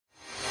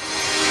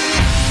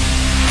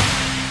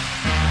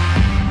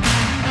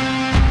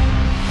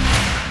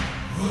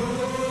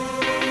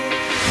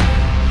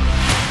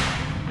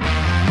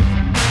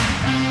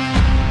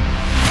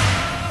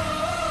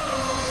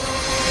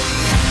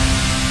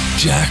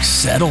Jack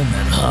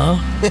Settleman, huh?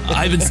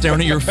 I've been staring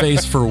at your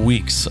face for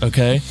weeks,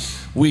 okay?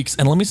 Weeks.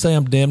 And let me say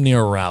I'm damn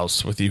near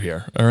aroused with you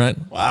here, all right?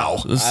 Wow.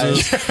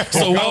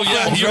 So, well,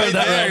 yeah, you heard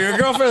that right. Your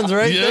girlfriend's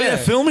right there. Yeah,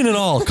 filming it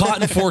all.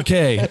 Caught in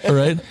 4K, all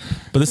right?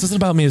 But this isn't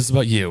about me. It's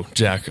about you,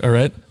 Jack, all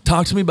right?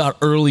 Talk to me about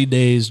early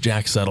days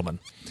Jack Settleman.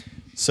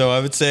 So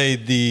I would say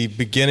the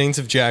beginnings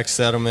of Jack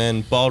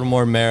Settleman,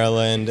 Baltimore,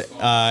 Maryland.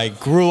 I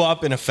grew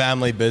up in a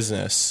family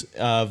business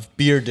of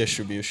beer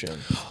distribution.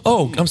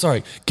 Oh, I'm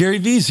sorry. Gary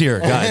V's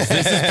here, guys.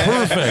 This is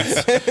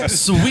perfect.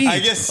 Sweet. I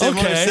guess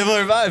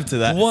similar vibe to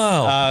that.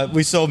 Wow.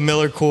 We sold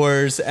Miller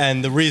Coors,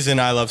 and the reason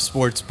I love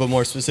sports, but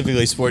more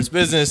specifically sports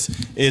business,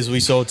 is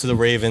we sold to the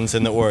Ravens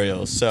and the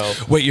Orioles. So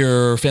wait,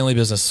 your family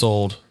business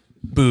sold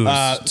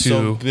booze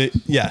to...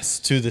 yes,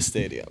 to the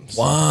stadiums.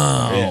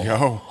 Wow. There you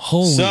go.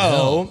 Holy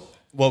hell.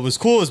 What was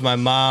cool is my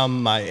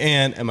mom, my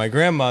aunt, and my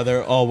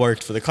grandmother all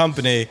worked for the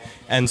company.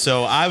 And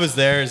so I was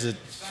there as an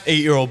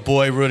 8-year-old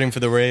boy rooting for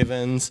the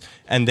Ravens,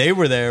 and they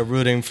were there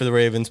rooting for the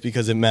Ravens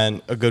because it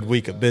meant a good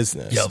week of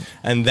business. Yep.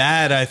 And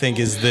that, I think,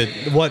 is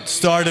what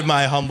started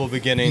my humble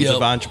beginnings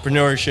of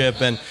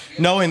entrepreneurship, and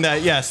knowing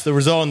that, yes, the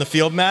result on the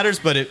field matters,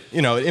 but it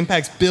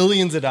impacts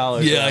billions of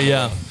dollars.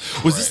 Yeah.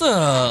 Was this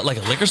like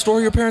a liquor store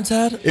your parents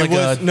had?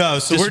 No,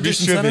 so we're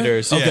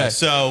distributors. Center? Yeah. Okay.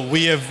 So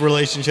we have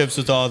relationships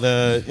with all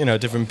the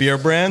different beer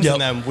brands, and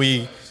then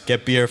we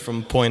get beer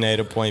from point A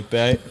to point B.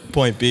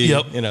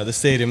 Yep. The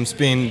stadiums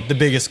being the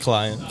biggest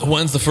client.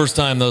 When's the first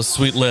time those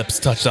sweet lips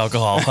touched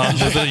alcohol? Huh?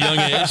 Was it a young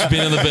age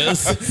being in the biz?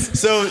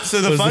 So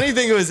the funny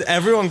thing was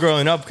everyone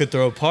growing up could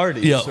throw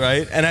parties,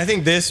 right? And I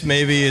think this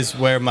maybe is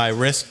where my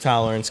risk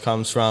tolerance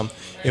comes from.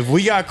 If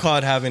we got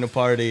caught having a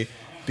party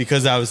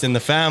because I was in the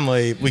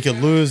family, we could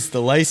lose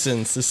the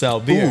license to sell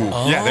beer.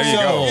 Yeah, there you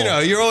go.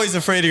 You're always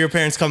afraid of your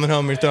parents coming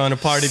home and throwing a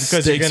party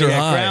because you're going to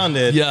get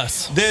grounded.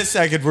 Yes. This,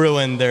 I could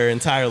ruin their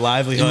entire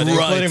livelihood,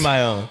 including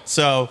my own.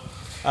 So,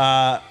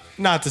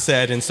 not to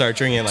say I didn't start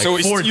drinking at like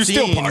 14, you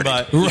still partied.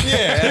 but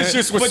yeah, it's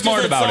just what's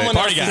smart about it.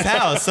 Party guy.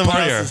 Someone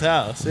else's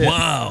house. Yeah.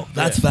 Wow,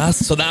 that's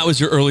fast. So that was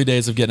your early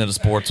days of getting into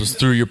sports, was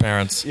through your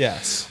parents.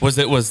 Yes. Was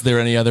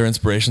there any other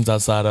inspirations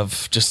outside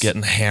of just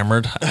getting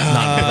hammered?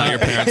 Not without your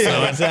parents.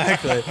 Yeah,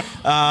 exactly.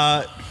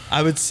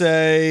 I would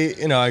say,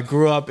 I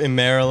grew up in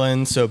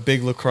Maryland, so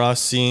big lacrosse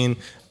scene.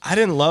 I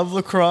didn't love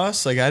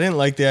lacrosse. I didn't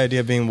like the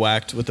idea of being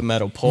whacked with a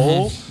metal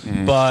pole.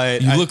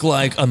 But you look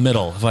like a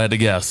middle, if I had to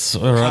guess,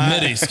 or a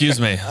midi. Excuse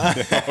me.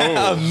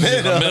 A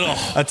middle,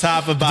 a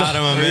top, a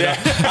bottom, a middle.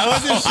 I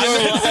wasn't sure.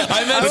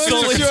 I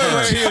wasn't sure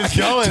where he was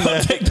going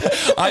there.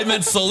 I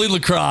meant solely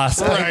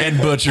lacrosse and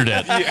butchered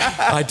it.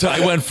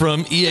 I went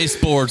from EA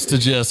Sports to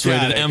just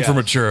rated M for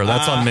mature.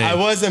 That's on me. I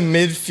was a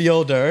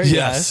midfielder.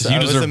 Yes, you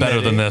deserve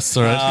better than this.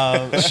 All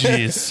right.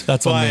 Jeez,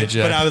 that's on me,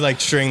 Jack. But I would like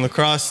string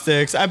lacrosse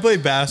sticks. I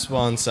played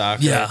basketball and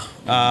soccer. Yeah.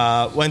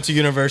 Went to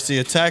University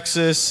of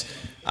Texas.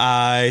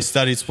 I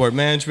studied sport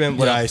management.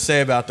 What I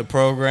say about the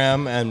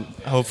program, and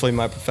hopefully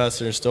my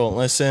professors don't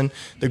listen,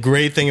 the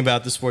great thing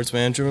about the sports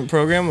management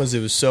program was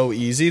it was so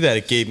easy that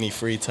it gave me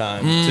free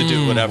time to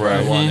do whatever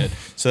I wanted.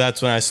 So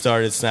that's when I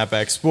started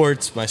Snapback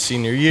Sports my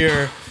senior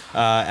year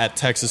at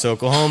Texas,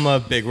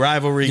 Oklahoma, big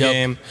rivalry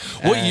game.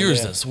 What year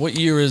is this? What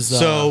year is...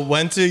 So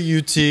went to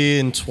UT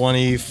in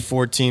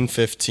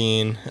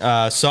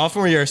 2014-15.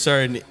 Sophomore year, I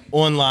started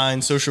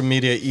online social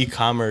media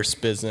e-commerce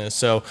business.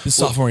 So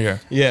sophomore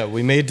year. Yeah,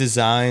 we made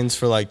designs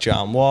for like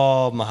John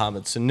Wall,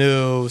 Mohamed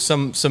Sanu,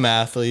 some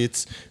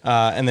athletes.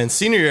 And then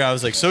senior year, I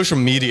was like, social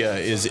media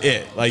is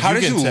it. Like, how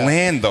did you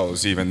land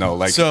those even though?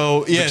 Like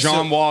the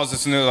John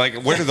Walls,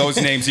 where do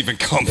those names even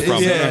come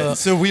from? Yeah,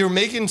 so we were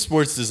making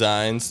sports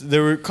designs.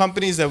 There were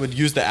companies that would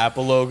use the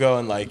Apple logo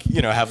and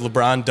have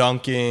LeBron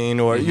dunking,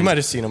 or you might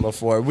have seen them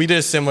before. We did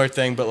a similar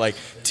thing, but like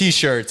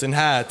T-shirts and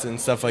hats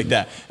and stuff like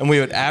that. And we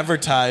would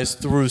advertise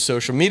through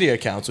social media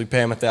accounts. We pay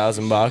them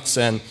 $1,000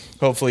 and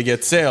hopefully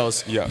get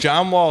sales. Yeah.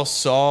 John Wall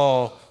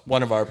saw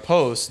one of our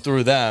posts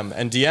through them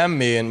and DM'd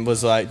me and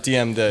was like,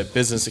 DM'd the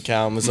business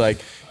account and was like,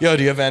 yo,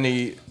 do you have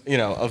any,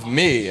 of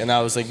me? And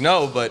I was like,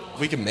 no, but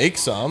we can make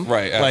some.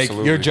 Right, absolutely.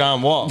 Like, you're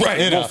John Wall.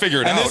 Right, we'll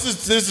figure it out. And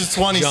this is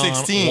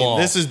 2016.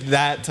 This is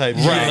that type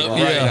of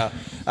Right.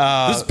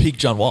 This is peak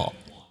John Wall.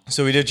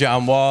 So we did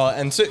John Wall,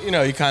 and so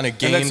you kind of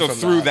gained from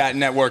through that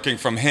networking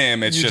from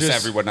him, it's just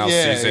everyone else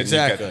sees it.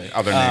 Exactly. And you get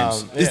other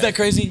names. Isn't that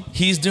crazy?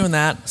 He's doing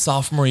that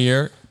sophomore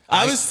year.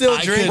 I was still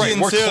drinking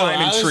we're too.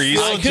 climbing trees.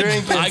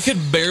 I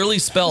could barely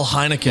spell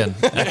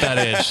Heineken at that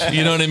age.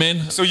 You know what I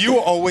mean? So you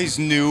always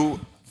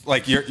knew.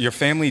 Like your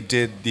family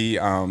did the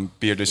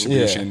beer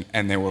distribution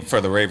and they were for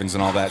the Ravens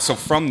and all that. So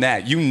from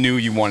that, you knew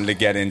you wanted to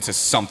get into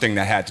something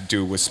that had to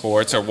do with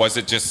sports, or was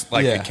it just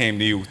like it came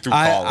to you through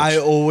college? I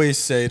always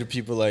say to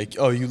people like,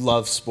 oh, you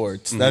love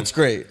sports. That's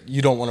great.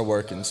 You don't want to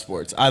work in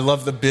sports. I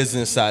love the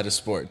business side of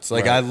sports.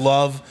 Like I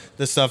love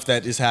the stuff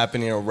that is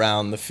happening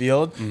around the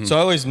field. So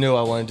I always knew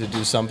I wanted to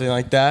do something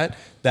like that.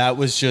 That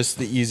was just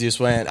the easiest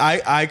way. And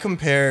I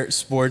compare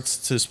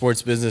sports to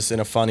sports business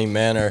in a funny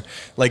manner.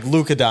 Like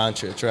Luka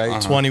Doncic,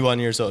 right? 21 21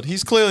 years old.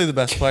 He's clearly the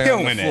best player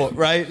on the Killing floor, it.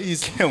 right?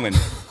 He's Killing it.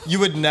 You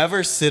would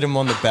never sit him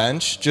on the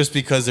bench just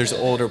because there's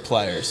older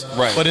players.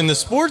 Right. But in the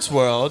sports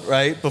world,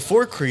 right,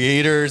 before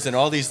creators and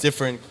all these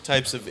different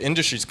types of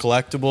industries,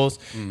 collectibles,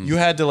 you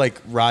had to like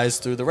rise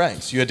through the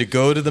ranks. You had to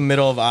go to the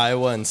middle of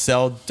Iowa and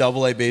sell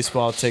AA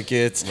baseball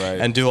tickets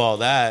and do all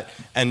that.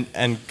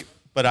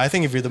 But I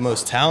think if you're the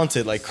most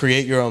talented, like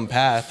create your own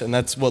path, and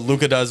that's what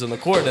Luka does on the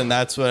court, and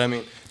that's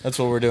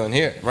what we're doing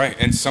here. Right,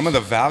 and some of the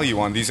value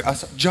on these,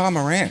 John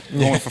Morant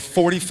going for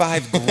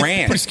 45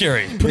 grand. Pretty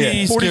scary.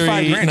 Pretty 45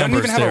 scary grand. Doesn't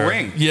even have there. a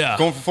ring. Yeah.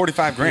 Going for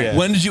 45 grand. Yeah.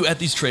 When did you, at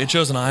these trade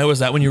shows in Iowa, is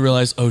that when you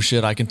realized, oh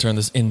shit, I can turn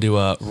this into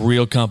a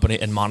real company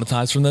and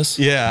monetize from this?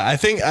 Yeah,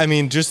 I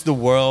mean, just the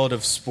world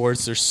of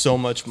sports, there's so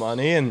much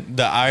money, and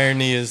the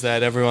irony is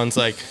that everyone's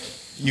like,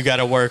 you got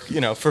to work,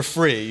 for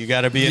free. You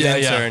got to be an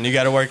intern. You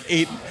got to work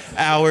 8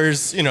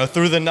 hours,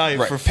 through the night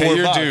for $4. Pay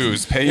your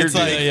dues. Pay your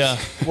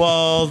dues.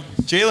 Well,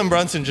 Jalen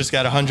Brunson just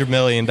got $100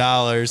 million,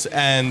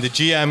 and the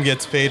GM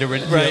gets paid,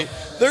 right? Yep.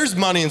 There's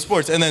money in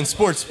sports, and then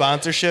sports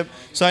sponsorship.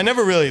 So I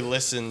never really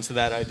listened to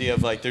that idea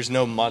of like, there's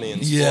no money in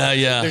sports.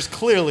 Yeah. There's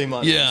clearly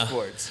money in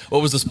sports.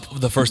 What was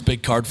the first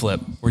big card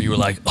flip where you were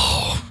like,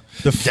 oh,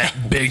 that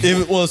big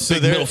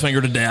middle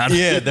finger to dad?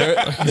 Yeah,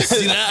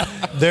 see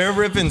that? They're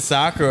ripping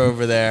soccer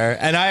over there,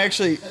 and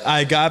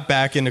I got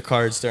back into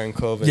cards during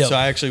COVID, so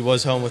I actually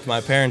was home with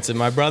my parents, and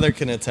my brother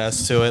can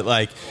attest to it.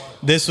 Like,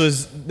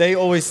 they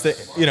always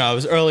I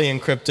was early in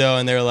crypto,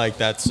 and they were like,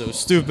 that's so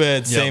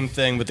stupid. Same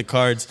thing with the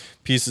cards,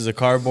 pieces of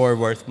cardboard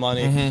worth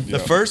money. The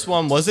first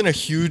one wasn't a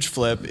huge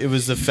flip. It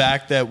was the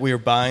fact that we were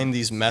buying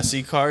these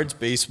Messi cards,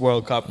 base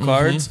World Cup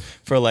cards,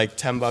 for like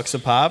 $10 a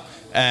pop,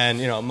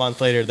 and a month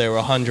later they were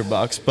 $100.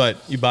 But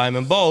you buy them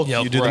in bulk,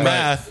 you do the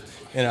math.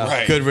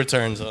 Good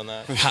returns on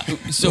that.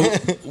 So,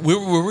 where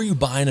were you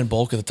buying in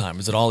bulk at the time?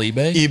 Was it all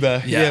eBay?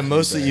 eBay, yeah,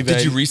 mostly eBay.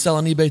 Did you resell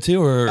on eBay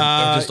too, or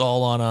just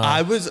all on?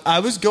 I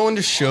was going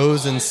to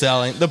shows and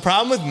selling. The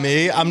problem with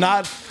me, I'm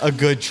not a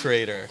good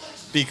trader.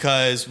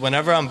 Because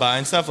whenever I'm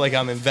buying stuff, like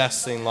I'm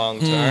investing long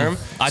term.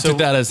 I took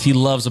that as he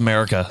loves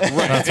America. Right.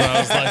 That's what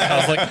I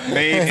was like,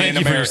 thank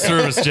you for your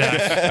service,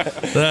 Jack.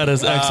 That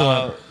is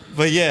excellent.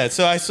 But yeah,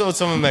 so I sold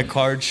some of them at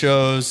card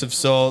shows. Have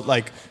sold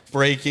like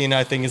breaking.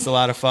 I think is a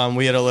lot of fun.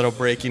 We had a little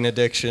breaking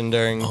addiction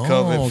during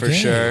COVID for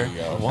sure.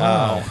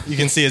 Wow. You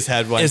can see his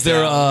head went Is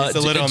there? down. Do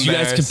you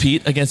guys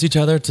compete against each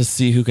other to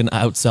see who can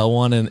outsell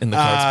one in the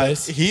card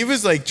space? He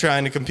was like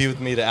trying to compete with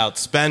me to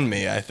outspend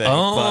me, I think.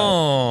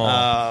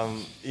 Oh.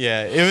 But,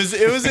 yeah, it was.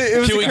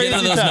 Can we get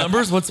into those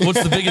numbers? What's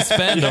the biggest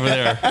spend over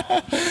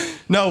there?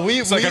 No,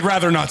 I'd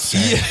rather not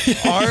say.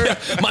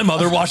 My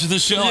mother watches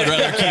this show. I'd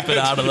rather keep it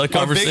out of the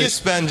conversation. Our biggest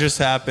spend just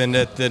happened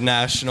at the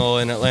National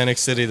in Atlantic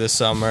City this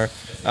summer.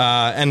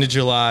 End of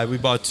July, we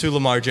bought 2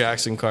 Lamar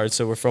Jackson cards,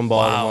 so we're from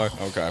Baltimore.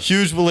 Wow. Okay.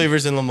 Huge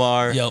believers in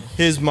Lamar. Yep.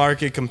 His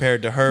market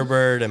compared to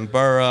Herbert and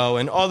Burrow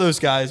and all those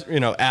guys,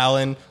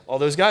 Allen, all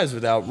those guys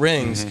without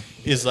rings,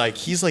 is like,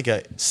 he's like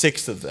a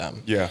sixth of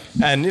them. Yeah.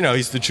 And,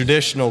 he's the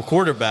traditional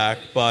quarterback,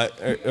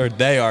 or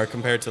they are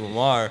compared to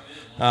Lamar.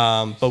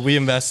 But we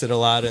invested a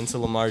lot into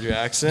Lamar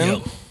Jackson.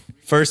 Yep.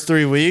 First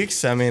 3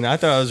 weeks, I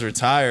thought I was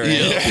retiring.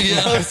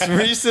 Yeah. Most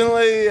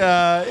recently,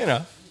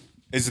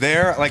 Is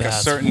there like That's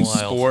a certain wild.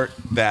 sport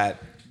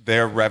that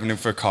their revenue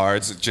for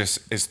cards just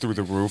is through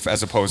the roof,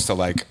 as opposed to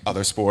like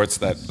other sports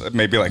that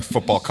maybe like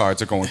football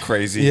cards are going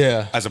crazy,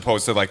 as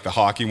opposed to like the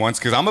hockey ones?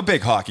 Because I'm a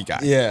big hockey guy.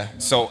 Yeah.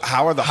 So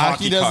how are the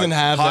hockey doesn't cards?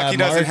 have hockey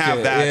that doesn't have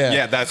market. that.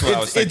 Yeah. That's what I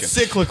was thinking. It's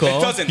cyclical.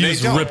 It doesn't. He They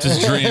just don't. ripped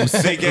his dreams.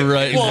 They get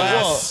right.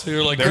 less.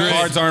 You're like, Their great.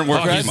 cards aren't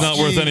worth Hockey's as not much.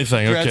 worth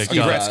anything. Okay, Gretzky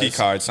got it. Gretzky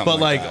cards, something But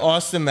like that.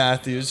 Austin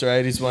Matthews,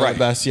 right? He's one of the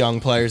best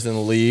young players in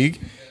the league.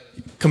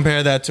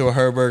 Compare that to a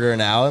Herbert or an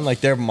Allen.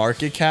 Like their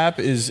market cap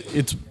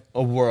it's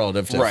a world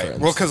of difference. Right.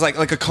 Well, because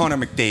like a Connor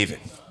McDavid.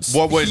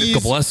 What would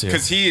God bless you.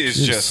 Because he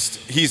is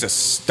he's a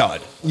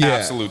stud,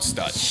 absolute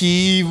stud.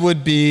 He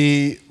would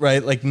be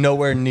right, like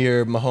nowhere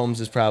near Mahomes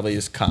is probably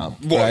his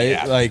comp, Well, right?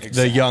 yeah, like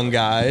exactly. the young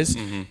guys,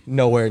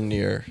 nowhere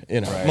near.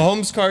 Right.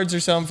 Mahomes cards are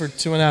selling for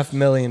 $2.5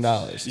 million.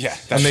 Yeah,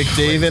 a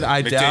McDavid. crazy.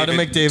 I doubt a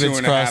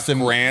McDavid's crossed $2.5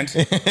 a grand.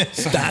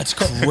 That's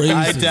crazy.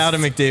 I doubt a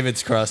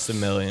McDavid's crossed $1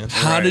 million.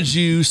 How did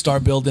you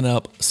start building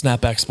up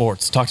Snapback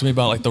Sports? Talk to me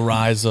about like the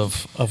rise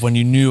of when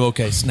you knew,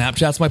 okay,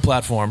 Snapchat's my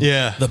platform.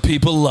 Yeah. The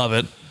people love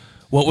it.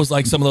 What was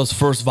like some of those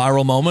first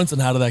viral moments,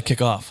 and how did that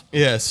kick off?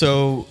 Yeah,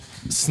 so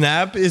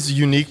Snap is a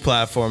unique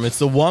platform. It's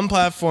the one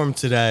platform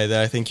today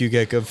that I think you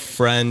get good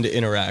friend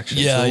interaction.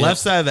 Yeah, so the yeah.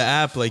 left side of the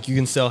app, like you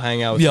can still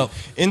hang out with Yep.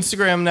 them.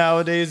 Instagram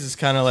nowadays is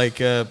kind of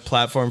like a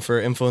platform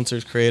for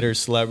influencers, creators,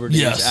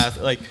 celebrities. Yes.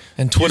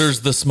 And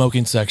Twitter's the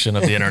smoking section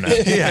of the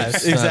internet.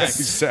 Yes,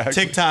 exactly. Exactly.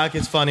 TikTok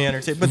is funny,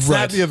 entertaining. But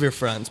Snap, Right. you have your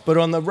friends. But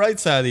on the right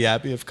side of the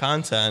app, you have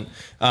content.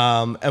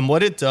 And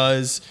what it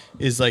does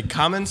is like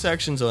comment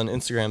sections on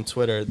Instagram,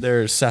 Twitter,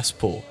 they're a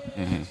cesspool.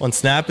 On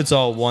Snap, it's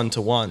all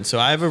one-to-one. So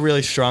I have a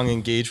really strong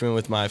engagement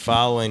with my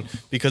following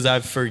because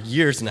I've for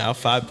years now,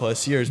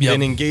 5+ years,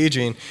 been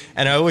engaging.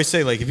 And I always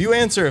say, like, if you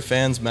answer a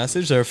fan's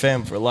message, they're a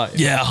fan for life.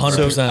 Yeah,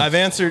 100%. So I've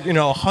answered,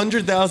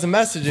 100,000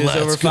 messages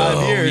over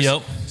 5 years.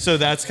 Yep. So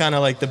that's kind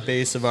of like the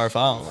base of our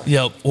following.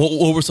 Yep.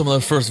 What were some of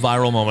the first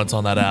viral moments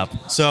on that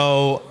app?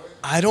 So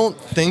I don't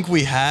think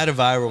we had a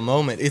viral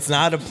moment. It's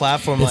not a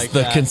platform like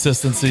the that.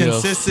 consistency.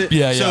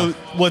 So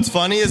what's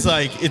funny is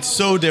like it's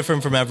so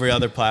different from every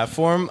other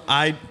platform.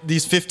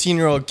 These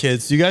 15-year-old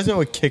kids. Do you guys know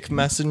what Kick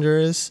Messenger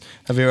is?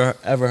 Have you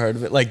ever heard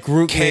of it? Like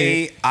group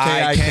KIK.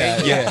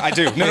 Yeah, I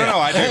do. No,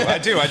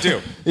 I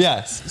do.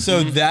 Yes.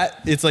 So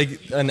that it's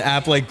like an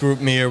app like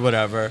GroupMe or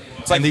whatever.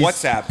 It's like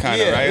WhatsApp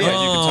kind of, right? Yeah.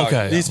 Like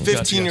Okay. These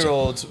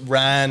 15-year-olds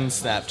ran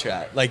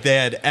Snapchat. Like they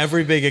had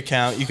every big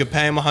account. You could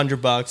pay them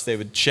 $100. They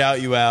would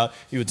shout you out.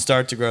 You would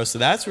start to grow. So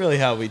that's really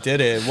how we did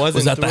it. It wasn't.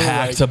 Was that the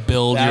hack to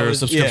build your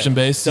subscription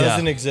base?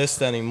 Doesn't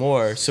exist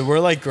anymore. So we're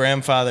like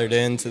grandfathered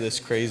into this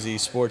crazy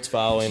sports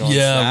following on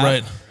Snap.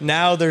 Right.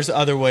 Now there's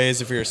other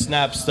ways. If you're a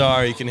Snap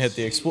star, you can hit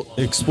the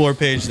explore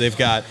page. They've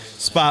got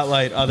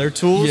Spotlight, other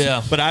tools.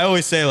 Yeah. But I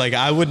always say, like,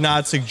 I would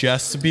not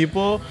suggest to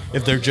people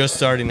if they're just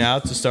starting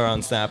out to start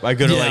on Snap. I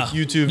go to like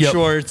YouTube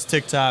Shorts,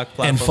 TikTok,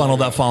 and funnel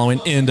that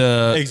following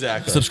into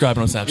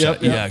subscribing on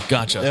Snapchat. Yeah,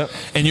 gotcha. Yep.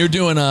 And you're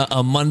doing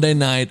a Monday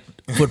night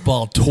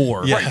football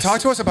tour. Yes. Right,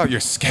 talk to us about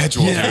your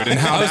schedule, dude, and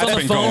how I was that's on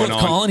the been phone going with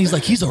on. Colin. He's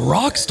like, he's a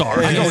rock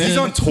star. I know, he's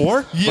on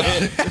tour?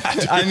 Yeah.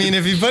 I mean,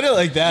 if you put it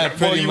like that,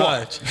 pretty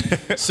much.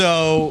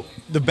 So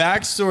the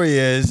backstory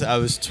is I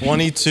was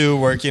 22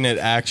 working at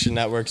Action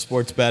Network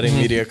sports betting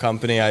media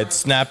company. I had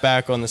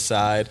Snapback on the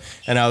side,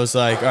 and I was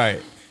like, all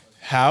right,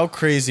 how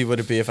crazy would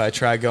it be if I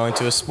tried going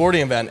to a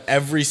sporting event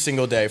every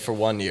single day for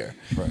 1 year?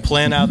 Right.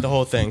 Plan out the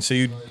whole thing. So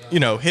you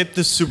hit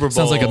the Super Bowl.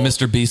 Sounds like a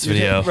Mr. Beast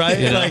video. Right?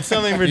 Like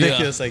something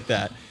ridiculous like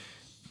that.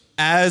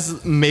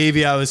 As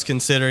maybe I was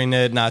considering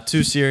it, not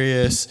too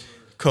serious,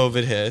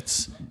 COVID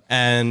hits.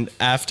 And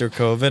after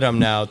COVID, I'm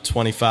now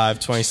 25,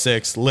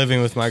 26,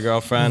 living with my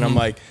girlfriend. I'm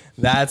like,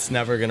 that's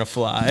never going to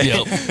fly.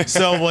 Yep.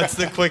 So what's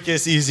the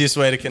quickest, easiest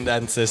way to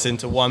condense this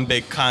into one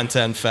big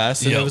content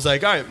fest? And it was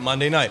like, all right,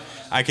 Monday night.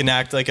 I can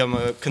act like I'm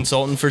a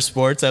consultant for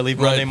sports. I leave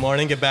Monday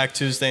morning, get back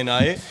Tuesday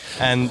night.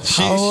 And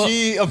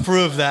she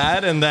approved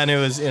that. And then it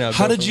was,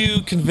 How did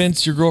you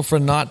convince your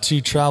girlfriend not to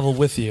travel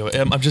with you?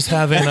 I'm just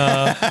having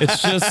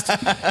it's just,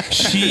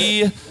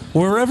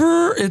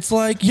 wherever it's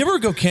like, you ever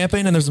go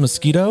camping and there's a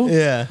mosquito?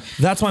 Yeah.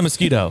 That's my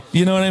mosquito.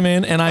 You know what I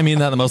mean? And I mean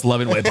that in the most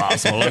loving way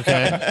possible,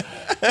 okay?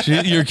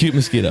 You're a cute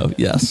mosquito,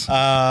 yes.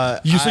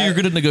 So you're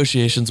good at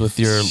negotiations with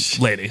your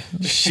lady.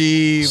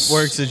 She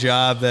works a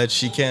job that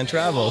she can't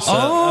travel, so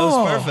that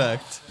was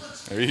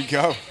perfect. There you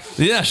go.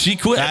 Yeah, she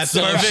quit. That's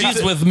so perfect.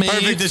 she's with me.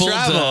 Perfect to full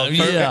travel. time.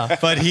 Yeah.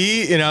 But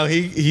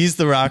he's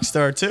the rock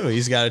star too.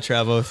 He's got to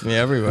travel with me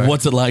everywhere.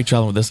 What's it like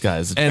traveling with this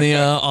guy? Any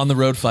on the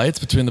road fights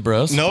between the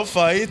bros? No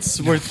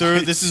fights. We're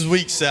through. This is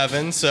week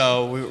 7,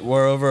 so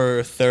we're over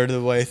a third of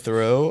the way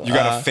through. You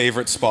got a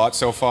favorite spot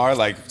so far,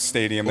 like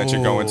stadium that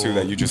you're going to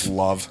that you just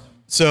love?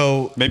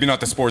 So maybe not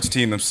the sports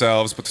team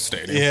themselves, but the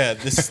stadium. Yeah,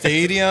 the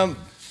stadium.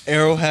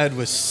 Arrowhead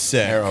was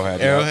sick.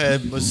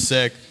 Arrowhead was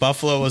sick.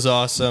 Buffalo was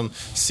awesome.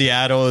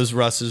 Seattle is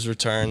Russ's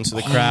return, so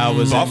the crowd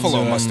was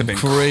Buffalo must have been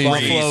crazy.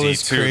 Buffalo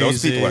was too. crazy.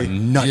 Those people are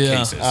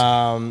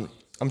nutcases.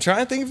 I'm trying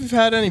to think if we've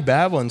had any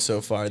bad ones so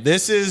far.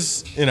 This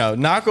is,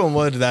 knock on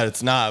wood that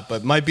it's not,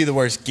 but might be the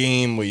worst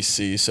game we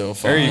see so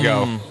far. There you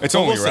go. It's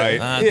only right.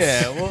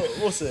 Yeah,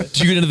 we'll see. Did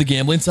you get into the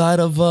gambling side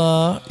of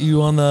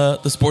you on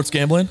the sports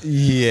gambling?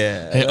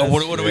 Yeah. Hey,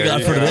 what do we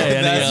got for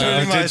today?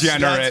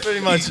 That's pretty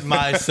much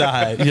my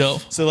side.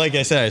 Yep. So like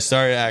I said, I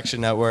started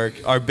Action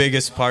Network. Our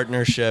biggest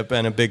partnership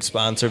and a big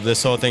sponsor of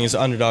this whole thing is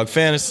Underdog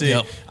Fantasy.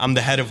 Yep. I'm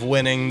the head of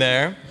winning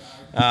there.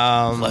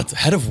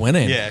 Head of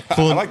winning. Yeah,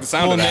 cool. I like the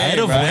sound of that. Head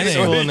of winning.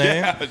 Cool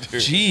name. Yeah,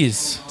 dude.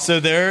 Jeez. So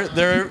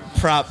they're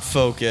prop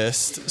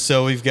focused.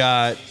 So we've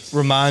got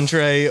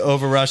Ramondre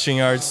over rushing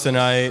yards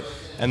tonight,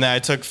 and then I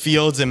took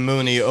Fields and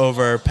Mooney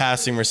over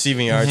passing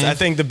receiving yards. I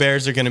think the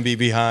Bears are going to be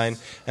behind,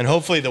 and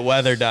hopefully the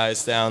weather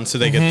dies down so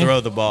they can throw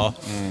the ball.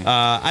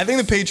 I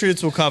think the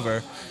Patriots will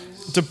cover.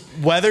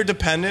 Weather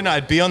dependent,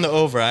 I'd be on the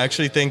over. I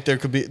actually think there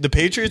could be. The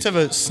Patriots have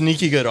a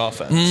sneaky good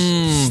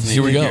offense.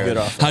 Here we go. Good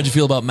offense. How'd you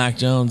feel about Mac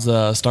Jones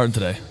starting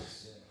today?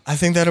 I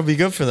think that'll be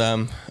good for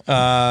them.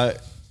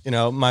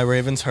 My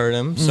Ravens hurt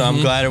him, so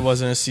I'm glad it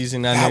wasn't a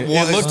season-ending.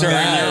 It looked during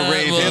your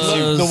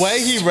Ravens. The way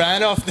he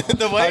ran off the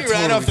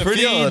field,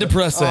 pretty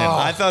depressing.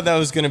 I thought that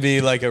was going to be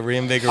like a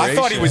reinvigoration. I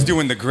thought he was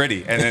doing the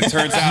gritty, and it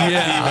turns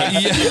out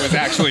he was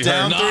actually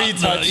down hurt. 3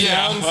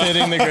 touchdowns,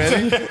 hitting the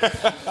gritty.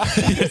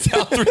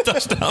 Down 3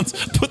 touchdowns,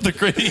 put the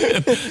gritty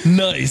in.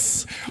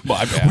 Nice.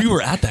 We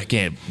were at that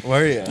game.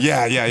 Were you?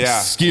 Yeah.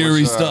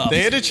 Scary stuff.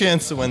 They had a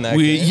chance to win that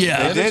game.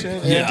 Yeah, They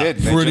did. Yeah,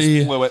 They pretty.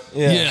 just blew it.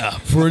 Yeah,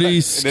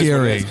 pretty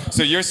scary.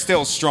 So you're you're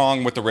still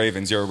strong with the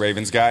Ravens. You're a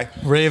Ravens guy.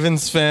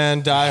 Ravens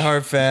fan,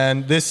 diehard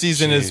fan. This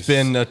season has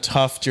been a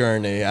tough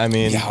journey. I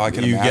mean, I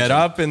can you imagine. get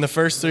up in the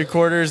first 3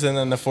 quarters, and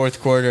then the fourth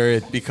quarter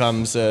it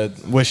becomes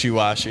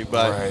wishy-washy.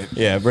 But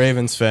yeah,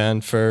 Ravens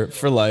fan for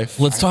life.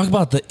 Let's talk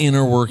about the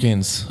inner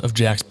workings of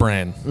Jack's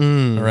brain.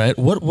 All right,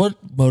 what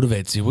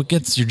motivates you? What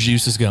gets your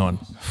juices going?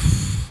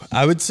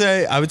 I would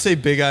say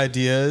big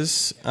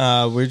ideas. We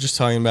were just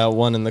talking about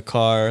one in the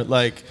car.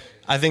 Like,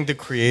 I think the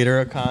creator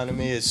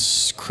economy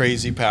is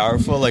crazy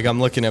powerful. Like, I'm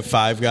looking at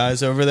Five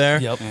Guys over there.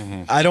 Yep.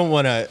 I don't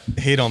want to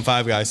hate on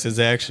Five Guys because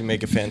they actually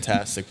make a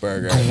fantastic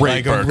burger.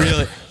 Great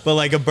burger. But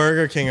like a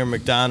Burger King or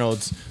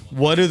McDonald's,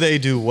 what do they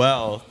do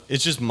well?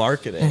 It's just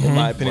marketing, in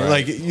my opinion.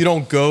 Like, you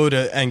don't go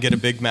to and get a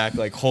Big Mac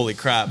like, holy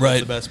crap, that's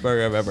the best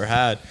burger I've ever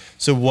had.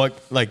 So what,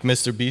 like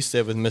Mr. Beast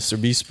did with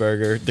Mr. Beast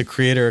Burger, the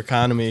creator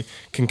economy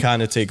can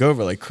kind of take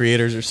over. Like,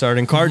 creators are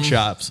starting card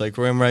shops, like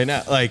we're in right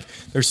now. Like,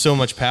 there's so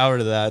much power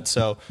to that.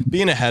 So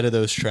being ahead of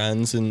those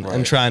trends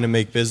and trying to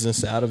make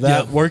business out of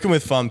that, working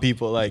with fun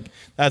people, like,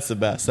 that's the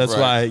best. That's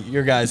why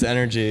your guys'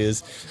 energy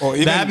is,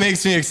 that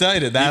makes me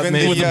excited. That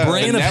makes with the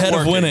brain ahead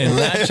of winning,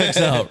 that checks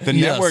out. The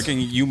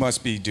networking you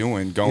must be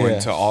doing,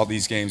 going to all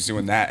these games,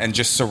 doing that, and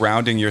just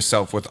surrounding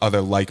yourself with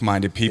other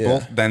like-minded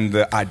people, then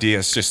the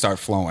ideas just start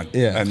flowing.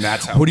 And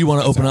that's how. What do you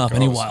want to open up?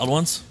 Any wild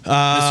ones?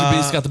 Mr.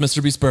 Beast got the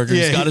Mr. Beast burger.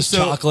 He's got his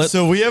chocolate.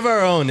 So we have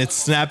our own.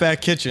 It's Snapback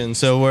Kitchen.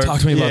 So we're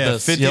talk to me about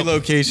this. 50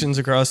 locations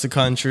across the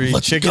country.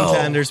 Chicken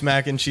tenders,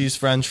 mac and cheese,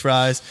 French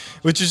fries,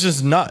 which is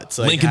just nuts.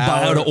 Like, link in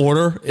bio to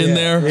order in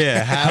there.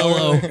 Yeah.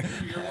 Hello.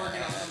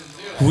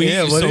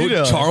 What are you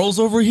doing? Charles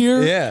over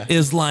here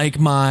is like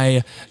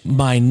my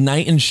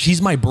knight, and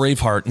she's my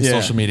Braveheart in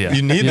social media.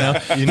 You need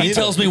that. He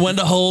tells me when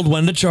to hold,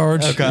 when to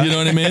charge. Okay. You know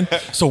what I mean?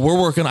 So we're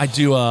working.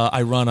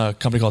 I run a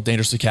company called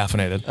Dangerously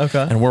Caffeinated.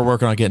 Okay. And we're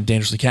working on getting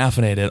Dangerously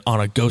Caffeinated on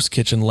a ghost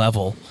kitchen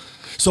level.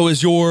 So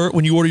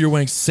when you order your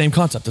wings, same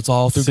concept. It's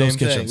all through Ghost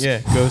Kitchens. Yeah,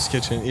 Ghost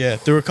Kitchen. Yeah,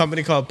 through a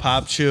company called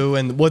Pop Chew.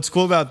 And what's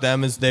cool about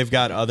them is they've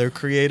got other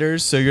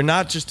creators. So you're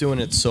not just doing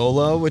it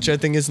solo, which I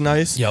think is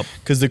nice. Yep.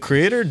 Because the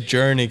creator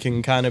journey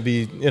can kind of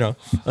be,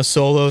 a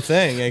solo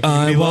thing. It can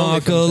I be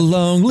walk a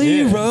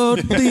lonely road,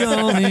 the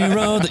only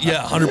road.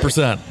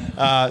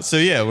 100%. So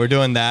yeah, we're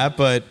doing that.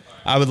 But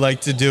I would like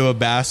to do a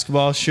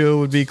basketball show.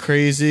 Would be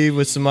crazy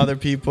with some other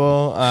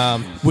people.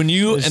 When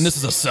you, and this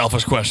is a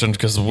selfish question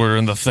because we're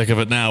in the thick of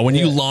it now. When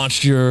you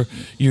launched your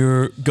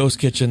Ghost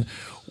Kitchen,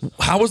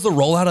 how was the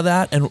rollout of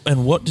that,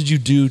 and what did you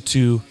do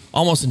to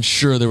almost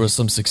ensure there was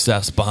some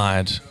success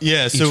behind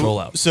each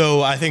rollout?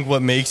 So I think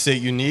what makes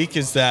it unique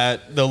is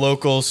that the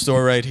local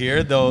store right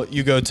here,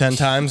 you go 10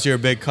 times, you're a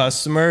big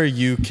customer,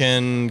 you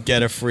can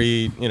get a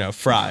free,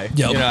 fry,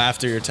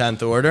 after your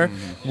 10th order.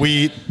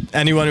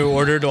 Anyone who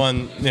ordered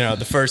on,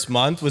 the first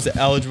month was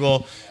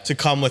eligible to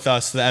come with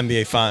us to the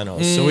NBA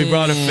Finals. So we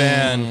brought a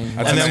fan,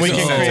 and then we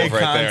can create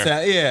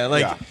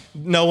content.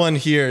 No one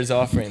here is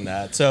offering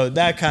that. So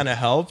that kind of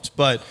helped,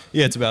 but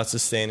it's about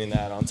sustaining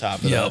that on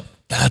top of that.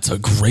 That's a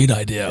great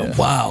idea. Yeah.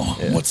 Wow.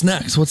 Yeah. What's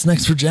next? What's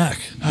next for Jack?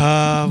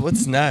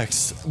 What's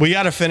next? We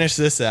got to finish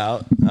this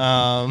out. We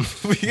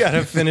got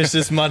to finish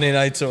this Monday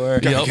night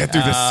tour. Got to get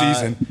through this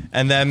season.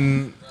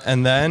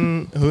 And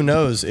then who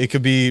knows? It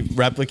could be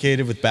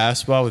replicated with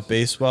basketball, with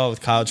baseball,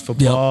 with college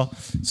football.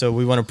 So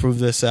we want to prove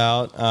this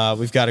out.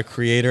 We've got a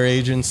creator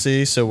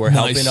agency, so we're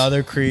helping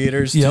other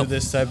creators do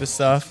this type of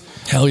stuff.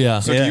 Hell yeah.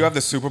 So do you have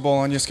the Super Bowl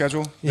on your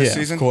schedule this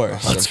season? Of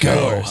course. Let's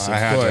go. I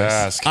had to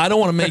ask. I don't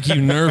want to make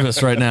you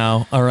nervous right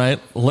now, all right?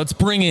 Let's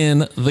bring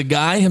in the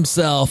guy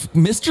himself,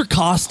 Mr.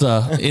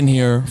 Costa, in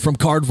here from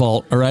Card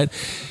Vault, all right?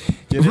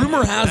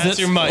 Rumor has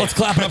it. Let's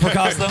clap it up for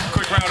Costa.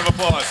 Quick round of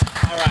applause.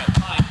 All right.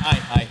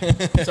 Hi.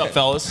 What's up,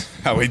 fellas?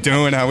 How we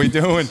doing?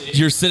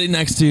 You're sitting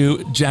next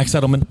to Jack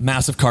Settleman,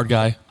 massive card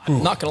guy.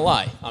 I'm not going to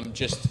lie. I'm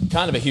just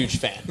kind of a huge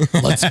fan.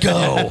 Let's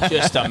go.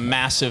 Just a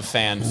massive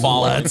fan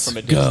following from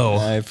a distance. Go.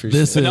 I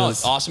appreciate it. No,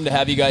 it's awesome to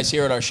have you guys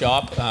here at our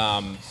shop.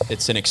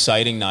 It's an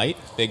exciting night,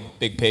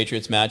 big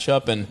Patriots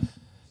matchup, and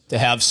to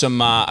have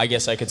some, I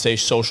guess I could say,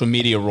 social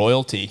media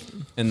royalty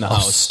in the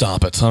house.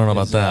 Stop it. I don't know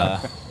about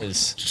that.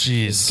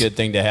 Is a good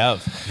thing to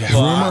have. Yeah.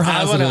 Rumor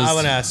has it. I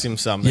want to ask him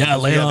something. Yeah,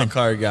 lay on. The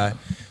card guy.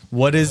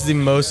 What is the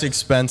most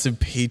expensive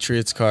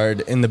Patriots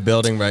card in the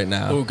building right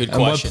now? Oh, good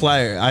question. And what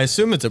player? I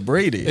assume it's a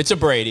Brady. It's a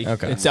Brady.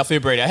 Okay. It's definitely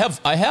a Brady.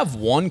 I have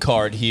one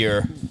card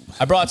here.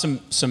 I brought some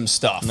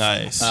stuff.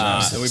 Nice.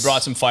 And we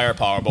brought some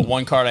firepower, but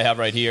one card I have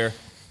right here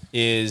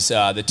is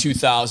the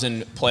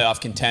 2000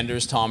 playoff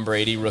contenders Tom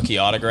Brady rookie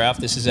autograph.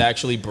 This is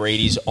actually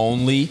Brady's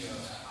only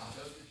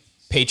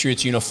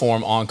Patriots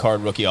uniform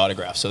on-card rookie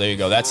autograph. So there you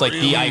go. That's like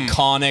the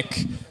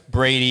iconic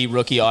Brady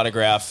rookie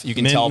autograph. You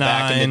can tell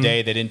back in the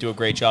day they didn't do a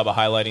great job of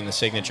highlighting the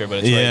signature, but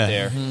it's right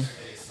there.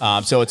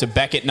 Mm-hmm. So it's a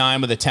Beckett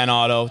 9 with a 10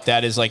 auto.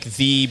 That is like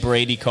the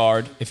Brady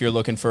card if you're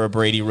looking for a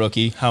Brady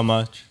rookie. How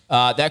much?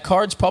 That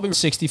card's probably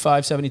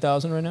 65,000,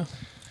 70,000 right now.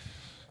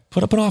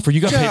 Put up an offer. You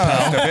got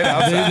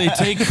PayPal. They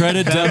take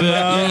credit, debit.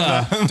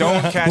 Yeah.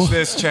 Don't cash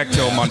this check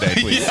till Monday,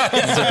 please.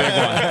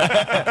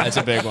 That's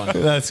a big one.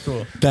 That's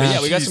cool. But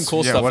yeah, we got some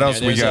cool stuff. What else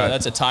we got?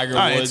 That's a Tiger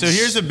All Woods. right, so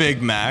here's a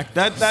Big Mac.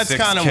 That's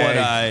kind of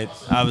 6K.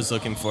 what I was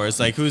looking for. It's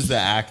like, who's the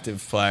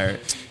active player?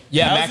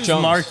 Yeah, How's Mac his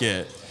Jones.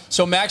 market.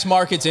 So Mac's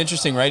market's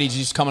interesting, right? He's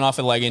just coming off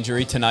a leg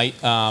injury tonight,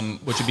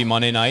 which would be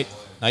Monday night.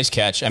 Nice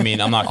catch. I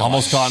mean, I'm not gonna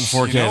Almost caught in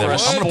 4K there.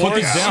 I'm going to put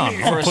these down. I'm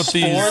For going a to put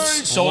these.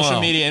 sports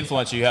social media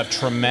influencer, you have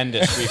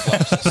tremendous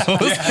reflexes.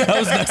 That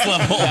was next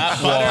level.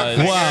 That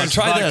was Wow,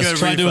 try this.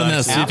 Try doing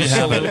this. See if you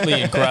have it.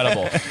 absolutely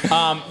incredible.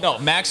 No,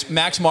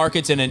 Mac's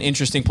market's in an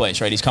interesting place,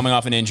 right? He's coming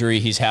off an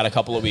injury. He's had a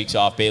couple of weeks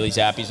off. Bailey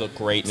Zappi's looked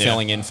great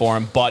filling in for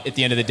him. But at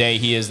the end of the day,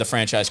 he is the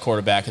franchise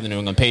quarterback of the New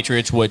England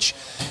Patriots, which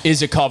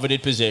is a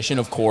coveted position,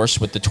 of course,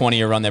 with the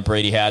 20-year run that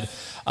Brady had.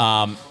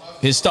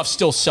 His stuff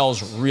still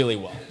sells really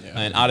well.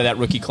 And out of that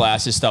rookie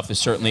class, his stuff is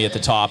certainly at the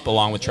top,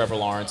 along with Trevor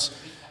Lawrence.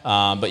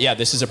 But yeah,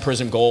 this is a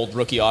Prism Gold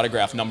rookie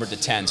autograph numbered to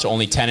 10, so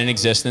only 10 in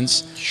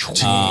existence.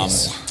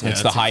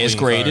 It's the highest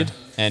graded. card.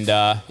 And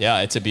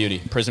yeah, it's a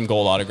beauty. Prism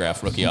Gold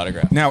autograph, rookie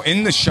autograph. Now,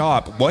 in the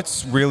shop,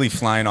 what's really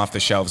flying off the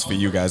shelves for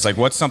you guys? Like,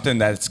 what's something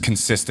that's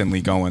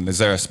consistently going? Is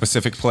there a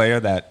specific player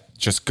that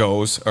just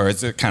goes, or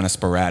is it kind of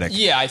sporadic?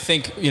 Yeah, I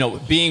think,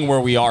 being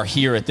where we are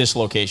here at this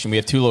location, we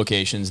have two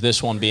locations.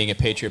 This one being at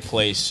Patriot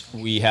Place,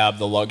 we have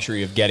the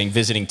luxury of getting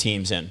visiting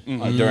teams in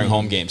during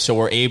home games. So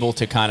we're able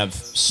to kind of,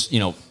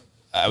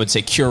 I would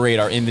say curate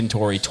our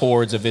inventory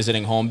towards a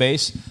visiting home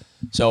base.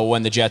 So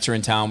when the Jets are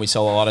in town, we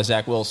sell a lot of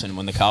Zach Wilson.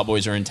 When the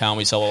Cowboys are in town,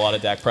 we sell a lot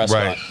of Dak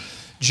Prescott. Right.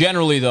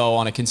 Generally, though,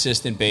 on a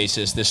consistent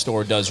basis, this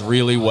store does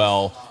really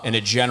well in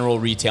a general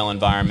retail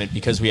environment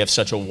because we have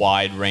such a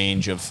wide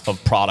range of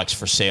products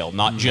for sale.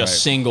 Not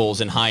just singles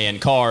and high-end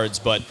cards,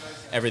 but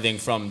everything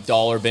from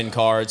dollar bin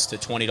cards to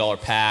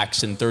 $20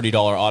 packs and $30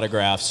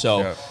 autographs.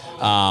 So,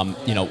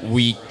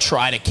 we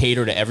try to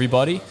cater to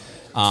everybody.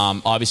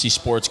 Obviously,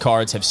 sports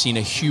cards have seen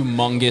a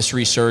humongous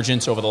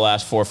resurgence over the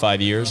last 4 or 5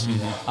 years.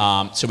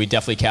 So we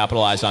definitely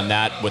capitalized on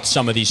that with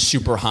some of these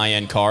super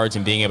high-end cards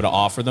and being able to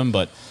offer them.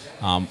 But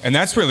And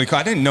that's really cool.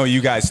 I didn't know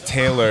you guys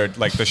tailored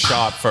like the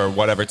shop for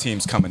whatever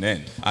team's coming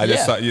in. I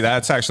just thought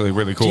that's actually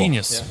really cool.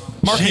 Genius.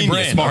 Marketing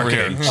brain over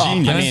here. I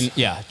mean,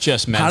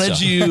 just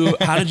Mensa.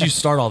 How did you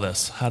start all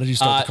this? How did you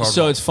start the card?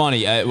 So it's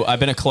funny. I've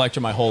been a collector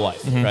my whole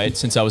life, right?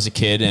 Since I was a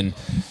kid, and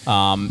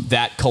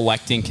that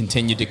collecting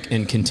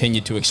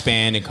continued to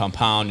expand and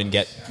compound and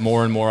get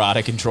more and more out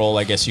of control,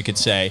 I guess you could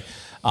say.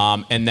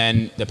 And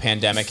then the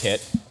pandemic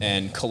hit,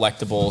 and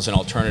collectibles and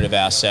alternative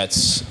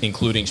assets,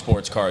 including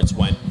sports cards,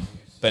 went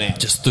bananas.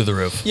 Just through the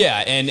roof.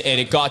 Yeah, and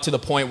it got to the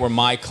point where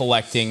my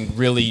collecting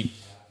really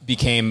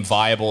became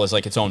viable as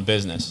like its own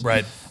business.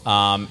 Right.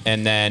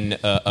 And then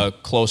a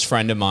close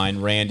friend of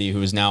mine, Randy,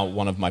 who is now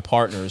one of my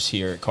partners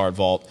here at Card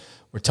Vault,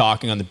 we're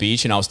talking on the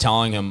beach, and I was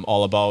telling him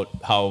all about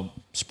how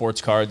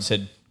sports cards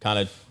had kind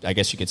of, I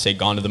guess you could say,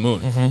 gone to the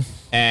moon.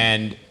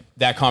 And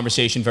that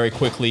conversation very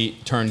quickly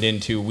turned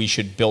into we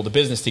should build a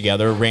business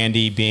together.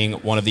 Randy being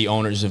one of the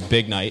owners of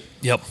Big Night,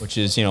 which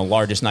is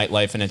largest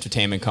nightlife and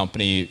entertainment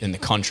company in the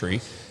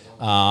country.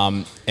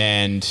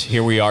 And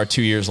here we are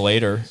 2 years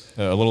later,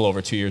 a little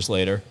over 2 years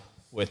later,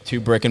 with 2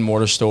 brick and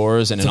mortar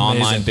stores and an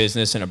online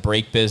business and a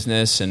break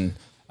business, and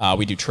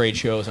we do trade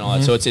shows and all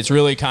that. So it's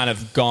really kind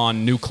of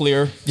gone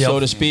nuclear, so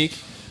to speak.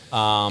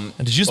 And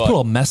did you just put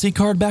a Messi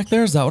card back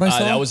there? Is that what I saw?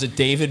 That was a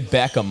David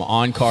Beckham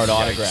on-card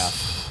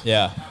autograph.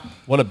 Yeah.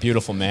 What a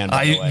beautiful man,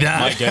 by the way.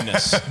 My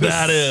goodness.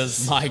 That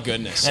is. My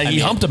goodness. He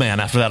humped a man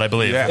after that, I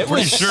believe. Yeah.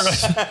 Pretty sure.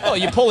 Oh,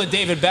 you pull a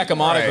David Beckham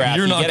autograph,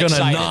 You're you not get going to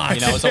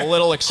excited. not It's a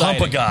little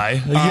exciting. hump a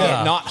guy.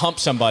 Not hump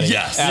somebody.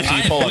 Yes. After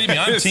you pull Believe me,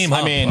 I'm team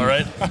hump, I mean, all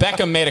right?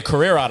 Beckham made a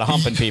career out of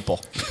humping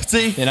people.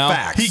 See?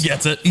 Facts. He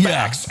gets it.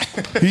 Facts.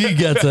 He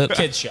gets it.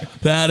 Kids show.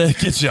 That is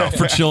kids show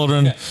for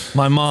children.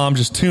 My mom,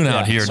 just tune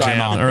out here, sorry, Jan.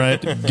 Mom. All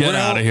right? Get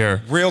out of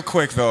here. Real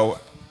quick though,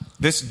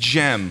 this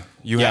gem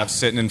you have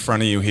sitting in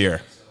front of you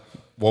here.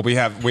 Well, we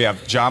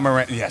have Ja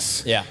Morant.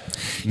 Yes. Yeah.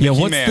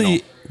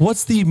 Mickey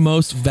What's the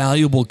most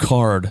valuable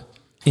card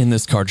in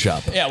this card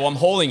shop? Yeah, well, I'm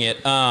holding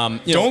it.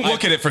 Don't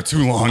look at it for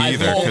too long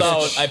either.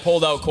 I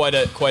pulled out quite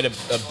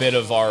a bit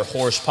of our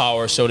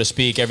horsepower, so to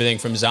speak. Everything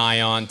from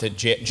Zion to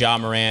Ja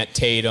Morant,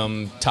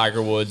 Tatum,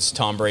 Tiger Woods,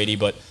 Tom Brady.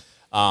 But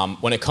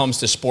when it comes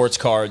to sports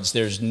cards,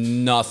 there's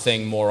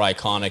nothing more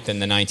iconic than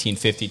the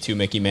 1952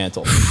 Mickey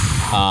Mantle.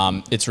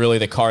 It's really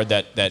the card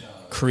that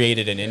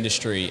created an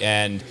industry,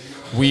 and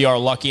we are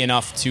lucky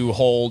enough to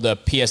hold a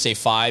PSA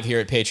 5 here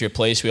at Patriot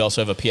Place. We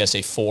also have a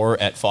PSA 4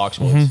 at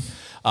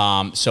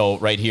Foxwoods. So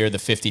right here, the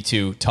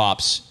 52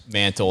 Topps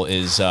Mantle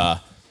is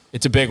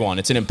it's a big one.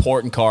 It's an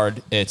important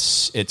card.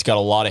 It's got a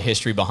lot of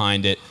history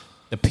behind it.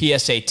 The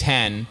PSA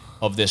 10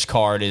 of this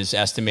card is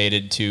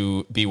estimated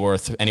to be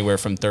worth anywhere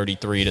from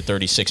 $33 to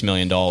 $36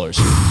 million.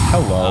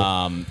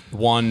 Hello.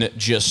 One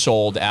just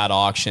sold at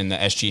auction, the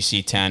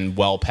SGC 10,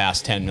 well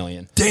past $10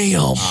 million.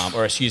 Damn.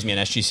 Or excuse me, an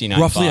SGC 95.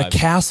 Roughly a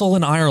castle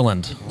in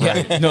Ireland.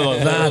 Yeah. No,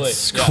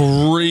 That's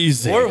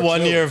crazy. Or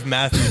 1 year of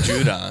Matthew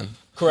Judon.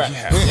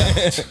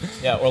 Correct.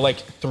 Yeah, or like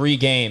 3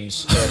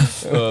 games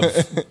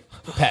of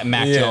Pat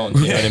Mac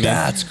Jones. You know what I mean?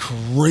 That's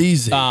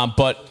crazy.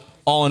 But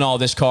all in all,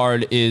 this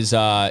card is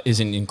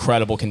in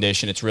incredible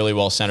condition. It's really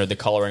well centered. The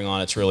coloring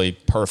on it's really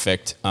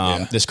perfect.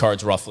 This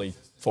card's roughly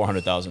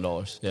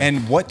 $400,000. Yeah.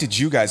 And what did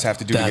you guys have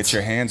to do to get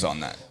your hands on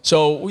that?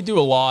 So we do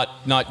a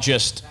lot, not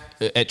just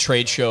at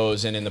trade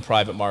shows and in the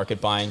private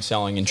market, buying,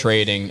 selling, and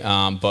trading,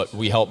 but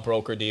we help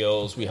broker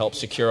deals, we help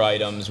secure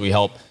items, we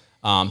help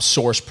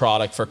source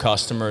product for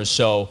customers.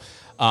 So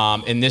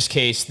in this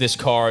case, this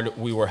card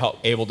we were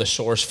able to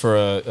source for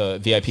a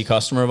VIP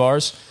customer of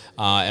ours,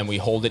 and we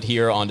hold it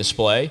here on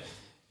display.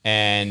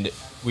 And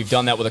we've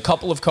done that with a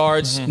couple of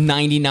cards.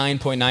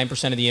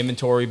 99.9% of the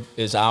inventory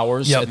is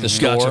ours at the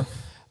store.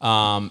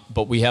 Gotcha.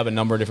 But we have a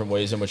number of different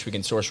ways in which we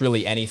can source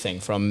really anything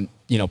from,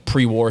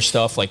 pre-war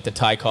stuff like the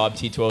Ty Cobb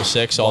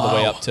T206 all the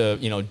way up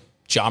to,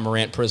 John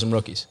Morant Prism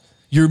rookies.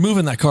 You're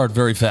moving that card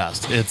very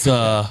fast. It's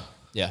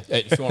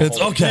if you want it's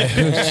okay.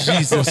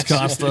 Jesus,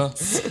 Costa.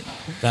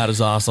 That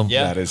is awesome.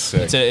 Yeah, that is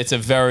sick. It's a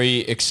very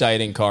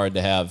exciting card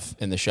to have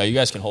in the show. You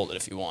guys can hold it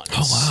if you want.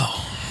 Oh,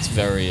 wow. It's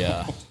very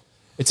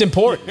it's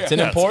important. It's an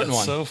important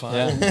one. So fun.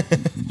 Yeah.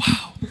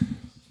 Wow.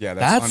 Yeah,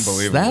 that's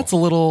unbelievable. That's a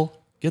little.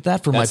 Get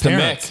that for That's my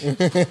parents.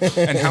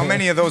 And how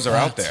many of those are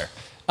out there?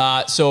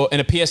 So in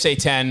a PSA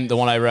 10, the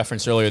one I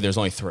referenced earlier, there's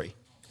only 3.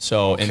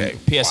 So in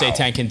PSA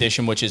 10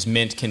 condition, which is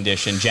mint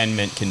condition, Gen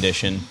Mint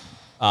condition,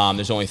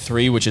 there's only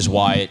 3, which is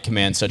why it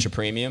commands such a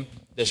premium.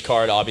 This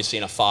card, obviously,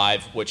 in a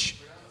 5, which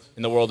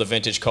in the world of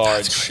vintage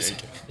cards,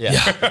 it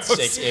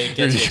gets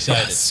you excited.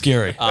 That's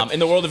scary. In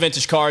the world of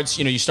vintage cards,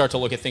 you start to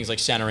look at things like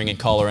centering and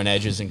color and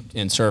edges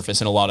and surface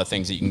and a lot of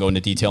things that you can go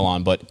into detail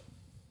on, but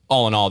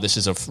all in all, this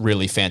is a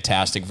really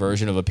fantastic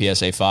version of a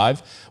PSA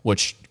 5,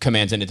 which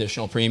commands an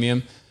additional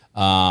premium.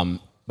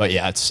 But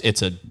yeah,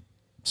 it's a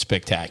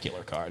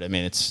spectacular card. I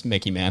mean, it's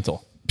Mickey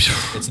Mantle.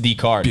 It's the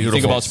card. Beautiful.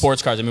 You think about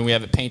sports cards. I mean, we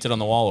have it painted on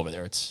the wall over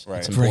there. It's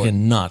important. Friggin'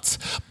 nuts.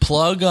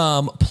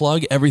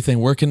 Plug everything.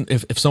 Where can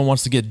if someone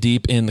wants to get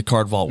deep in the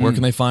card vault, where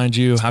can they find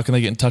you? How can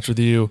they get in touch with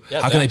you?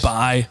 How can they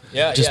buy?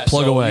 Just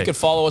plug away. You can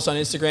follow us on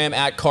Instagram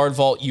at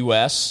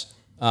CardVaultUS.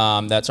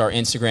 That's our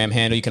Instagram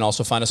handle. You can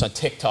also find us on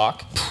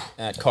TikTok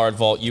at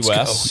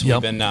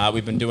CardVaultUS.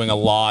 We've been doing a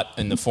lot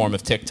in the form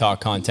of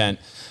TikTok content.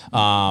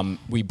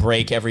 We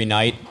break every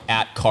night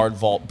at Card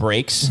Vault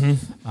Breaks.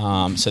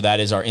 So that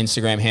is our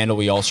Instagram handle.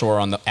 We also are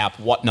on the app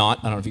Whatnot.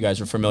 I don't know if you guys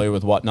are familiar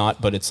with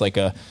Whatnot, but it's like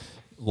a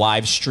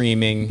live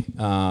streaming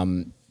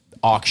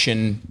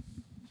auction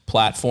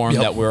platform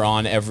that we're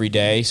on every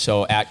day.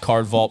 So at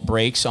Card Vault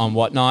Breaks on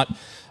Whatnot.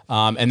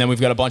 And then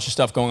we've got a bunch of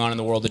stuff going on in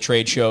the world of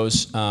trade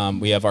shows.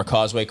 We have our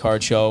Causeway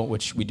Card Show,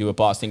 which we do at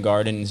Boston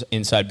Gardens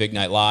inside Big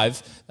Night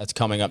Live. That's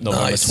coming up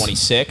November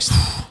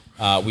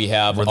 26th. We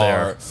have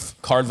our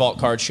Card Vault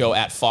Card Show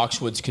at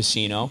Foxwoods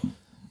Casino.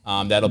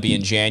 That'll be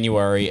in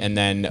January. And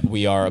then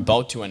we are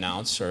about to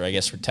announce, or I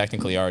guess we're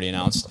technically already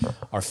announced,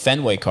 our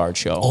Fenway Card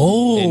Show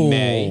in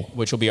May,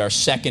 which will be our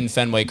second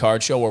Fenway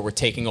Card Show where we're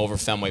taking over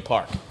Fenway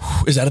Park.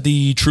 Is that at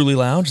the Truly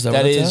Lounge? Is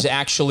that is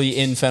actually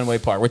in Fenway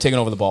Park. We're taking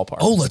over the ballpark.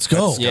 Oh, let's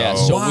go. Yeah,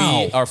 so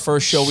our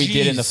first show we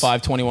did in the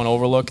 521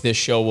 Overlook, this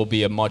show will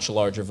be a much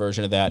larger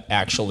version of that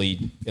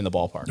actually in the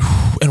ballpark.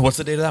 And what's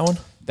the date of that one?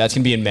 That's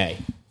going to be in May.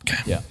 Okay.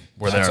 Yeah.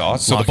 That's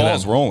awesome. So the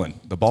ball's rolling.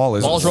 The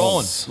ball's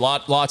rolling.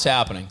 Lots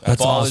happening. The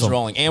That's ball awesome. is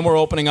rolling. And we're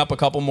opening up a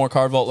couple more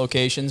Card Vault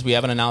locations. We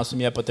haven't announced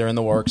them yet, but they're in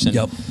the works. And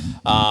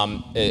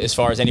as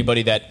far as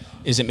anybody that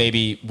isn't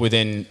maybe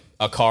within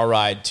a car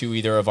ride to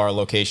either of our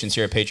locations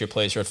here at Patriot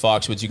Place or at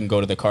Foxwoods, you can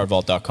go to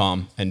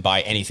thecardvault.com and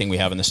buy anything we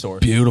have in the store.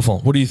 Beautiful.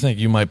 What do you think?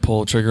 You might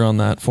pull a trigger on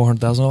that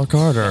 $400,000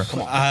 card, or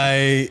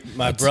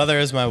My brother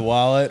has my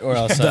wallet, or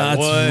else I That's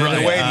would. right.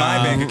 The way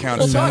my bank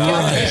account is We'll talk set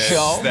up after the is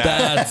show.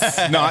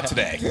 that not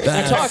today.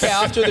 We'll talk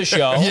after the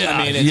show. Yeah.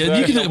 I mean, Yeah,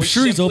 you can- I'm we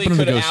sure he's simply open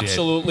to could negotiate.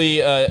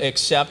 absolutely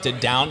accept a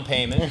down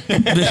payment of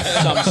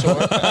some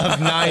sort.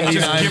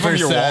 Just give him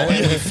your 99%.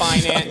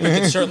 wallet. We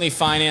can certainly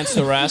finance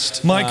the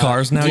rest. My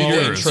car's now low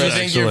yours. Do you interest.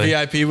 think your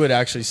VIP would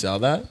actually sell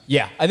that?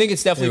 Yeah, I think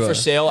it's definitely You for would.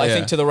 sale. I Yeah.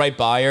 think to the right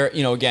buyer,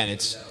 again,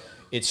 it's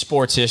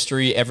sports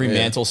history. Every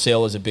mantle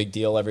sale is a big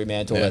deal. Every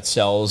mantle that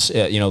sells,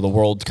 the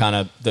world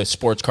the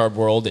sports card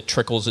world, it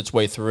trickles its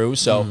way through.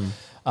 So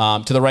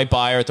to the right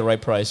buyer at the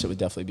right price, it would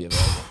definitely be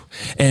available.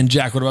 And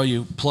Jack, what about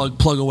you?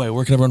 Plug away.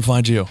 Where can everyone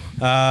find you?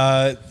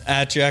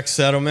 At Jack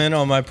Settleman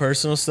on my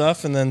personal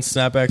stuff, and then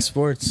Snapback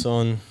Sports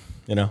on,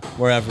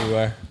 we're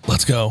everywhere.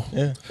 Let's go.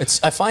 Yeah.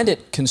 I find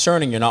it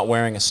concerning you're not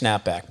wearing a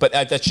snapback, but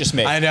that's just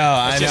me. I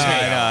know.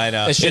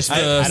 It's just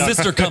the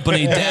sister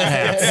company,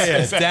 Dad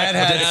Hats. Dad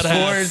Hat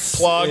Hats. Sports.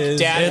 Plug,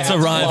 Dad It's Hats a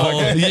rival.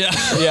 plug. Yeah.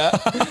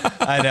 Yeah.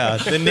 I know.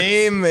 The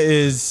name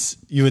is,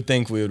 you would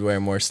think we would wear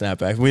more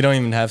snapbacks. We don't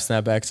even have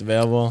snapbacks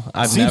available.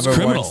 I've Seems never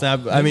criminal. worn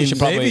snapbacks. I mean, should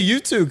probably- maybe you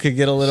two could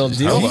get a little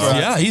deal. for us.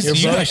 Yeah, You're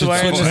you both guys should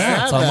wearing switch a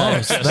hats snapback.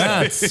 almost.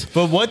 That's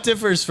But what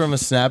differs from a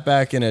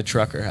snapback and a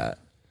trucker hat?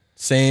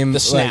 Same. The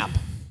snap.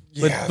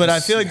 But I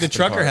feel like the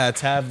trucker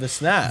hats have the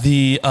snap.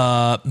 The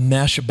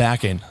mesh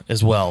backing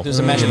as well. There's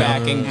a mesh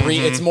backing.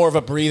 It's more of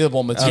a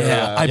breathable material.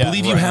 Yeah, I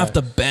believe you have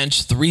to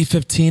bench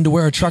 315 to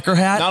wear a trucker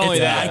hat. Not only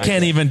that, I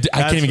can't even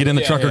get in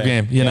the trucker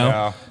game. You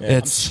know,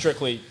 it's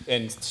strictly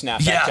in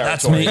snapback territory.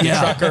 That's me.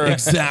 Yeah,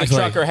 the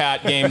trucker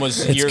hat game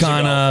was years it's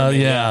kind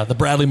of the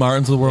Bradley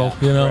Martins of the world.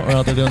 You know, are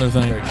out there doing their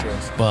thing. Very true.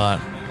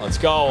 But let's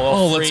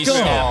go. Free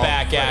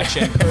snapback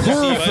action.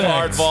 Courtesy of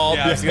Hard Vault.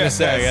 Yeah, I was gonna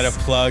say I got to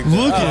plug.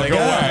 Look at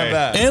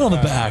that, and on the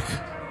back.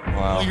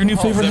 Wow. Your new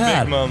favorite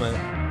hat. Big moment.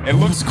 It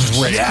looks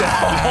great.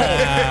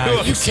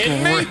 Are you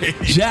kidding me?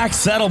 Jack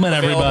Settleman,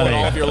 everybody. Available at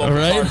all of your local All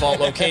right? Card Vault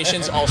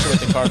locations, also at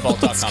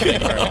thecardvault.com.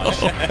 Thank you very much.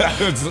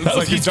 It's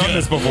like you've done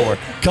this before.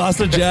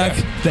 Costa, Jack,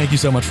 thank you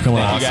so much for coming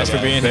on. Thank you guys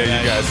for being here.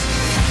 Thank you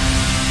guys.